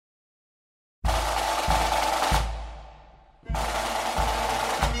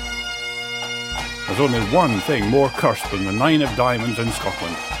only one thing more cursed than the 9 of diamonds in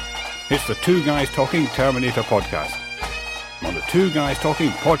Scotland. It's the Two Guys Talking Terminator podcast on the Two Guys Talking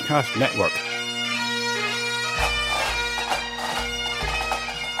Podcast Network.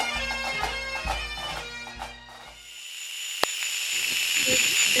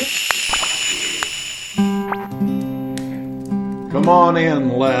 Come on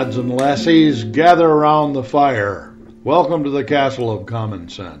in, lads and lassies. Gather around the fire. Welcome to the Castle of Common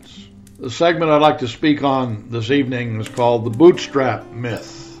Sense. The segment I'd like to speak on this evening is called the Bootstrap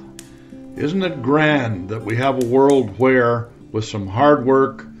Myth. Isn't it grand that we have a world where, with some hard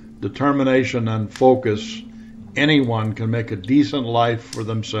work, determination, and focus, anyone can make a decent life for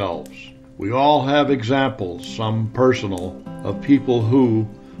themselves? We all have examples, some personal, of people who,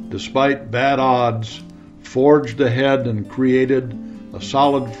 despite bad odds, forged ahead and created a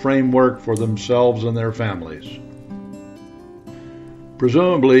solid framework for themselves and their families.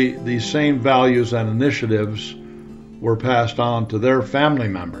 Presumably, these same values and initiatives were passed on to their family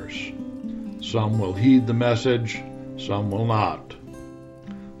members. Some will heed the message, some will not.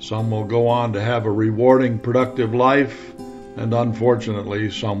 Some will go on to have a rewarding, productive life, and unfortunately,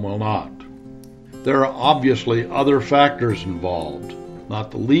 some will not. There are obviously other factors involved,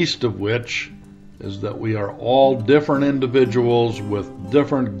 not the least of which is that we are all different individuals with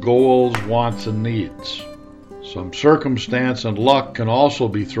different goals, wants, and needs. Some circumstance and luck can also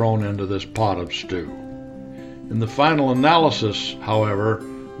be thrown into this pot of stew. In the final analysis, however,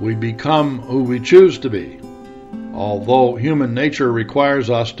 we become who we choose to be. Although human nature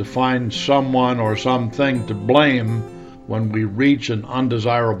requires us to find someone or something to blame when we reach an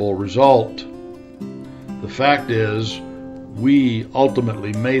undesirable result, the fact is, we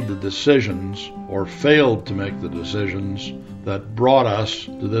ultimately made the decisions, or failed to make the decisions, that brought us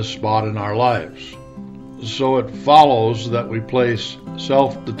to this spot in our lives. So it follows that we place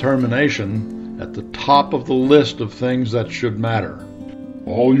self-determination at the top of the list of things that should matter.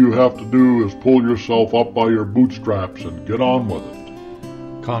 All you have to do is pull yourself up by your bootstraps and get on with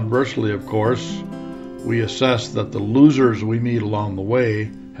it. Conversely, of course, we assess that the losers we meet along the way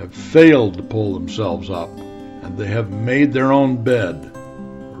have failed to pull themselves up, and they have made their own bed.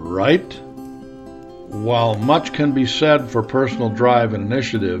 Right? While much can be said for personal drive and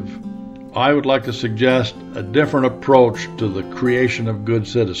initiative, I would like to suggest a different approach to the creation of good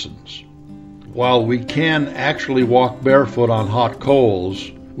citizens. While we can actually walk barefoot on hot coals,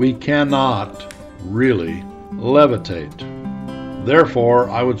 we cannot, really, levitate. Therefore,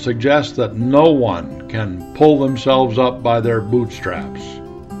 I would suggest that no one can pull themselves up by their bootstraps.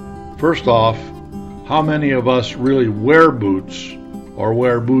 First off, how many of us really wear boots or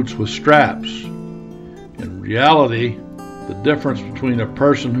wear boots with straps? In reality, the difference between a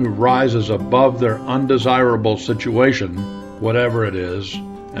person who rises above their undesirable situation, whatever it is,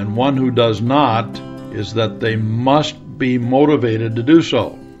 and one who does not, is that they must be motivated to do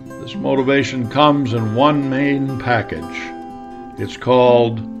so. This motivation comes in one main package. It's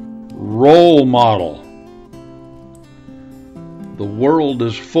called role model. The world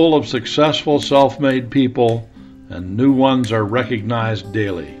is full of successful self-made people, and new ones are recognized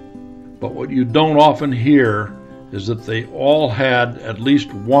daily. But what you don't often hear is that they all had at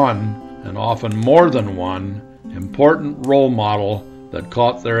least one, and often more than one, important role model that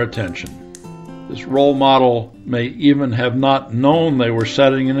caught their attention. This role model may even have not known they were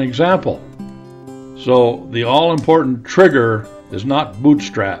setting an example. So the all-important trigger is not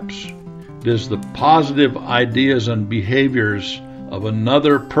bootstraps. It is the positive ideas and behaviors of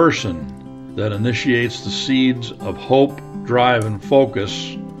another person that initiates the seeds of hope, drive, and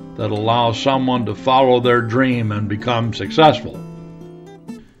focus that allow someone to follow their dream and become successful.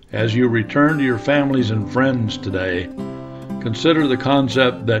 As you return to your families and friends today, consider the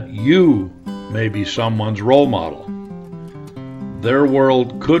concept that you may be someone's role model. Their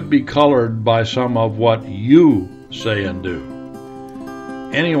world could be colored by some of what you say and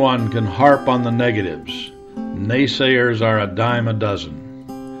do. Anyone can harp on the negatives. Naysayers are a dime a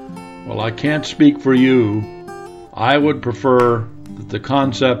dozen. Well, I can't speak for you. I would prefer that the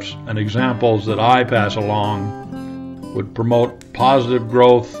concepts and examples that I pass along would promote positive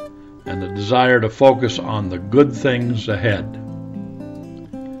growth and the desire to focus on the good things ahead.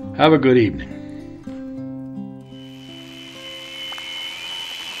 Have a good evening.